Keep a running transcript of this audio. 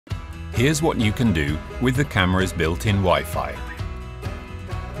Here's what you can do with the camera's built-in Wi-Fi.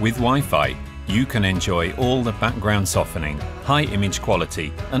 With Wi-Fi, you can enjoy all the background softening, high image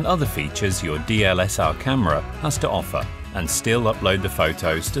quality and other features your DSLR camera has to offer, and still upload the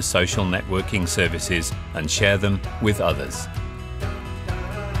photos to social networking services and share them with others.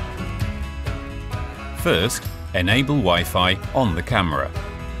 First, enable Wi-Fi on the camera.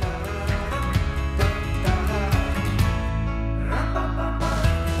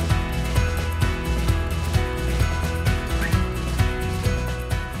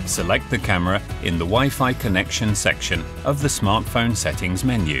 Select the camera in the Wi-Fi connection section of the smartphone settings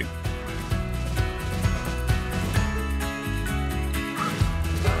menu.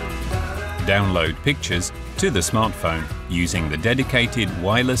 Download pictures to the smartphone using the dedicated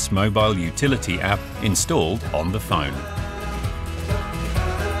wireless mobile utility app installed on the phone.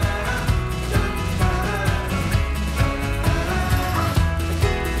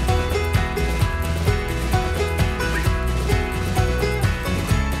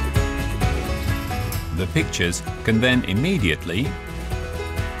 The pictures can then immediately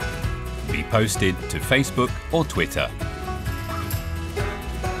be posted to Facebook or Twitter.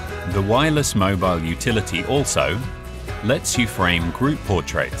 The wireless mobile utility also lets you frame group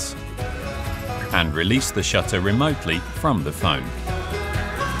portraits and release the shutter remotely from the phone.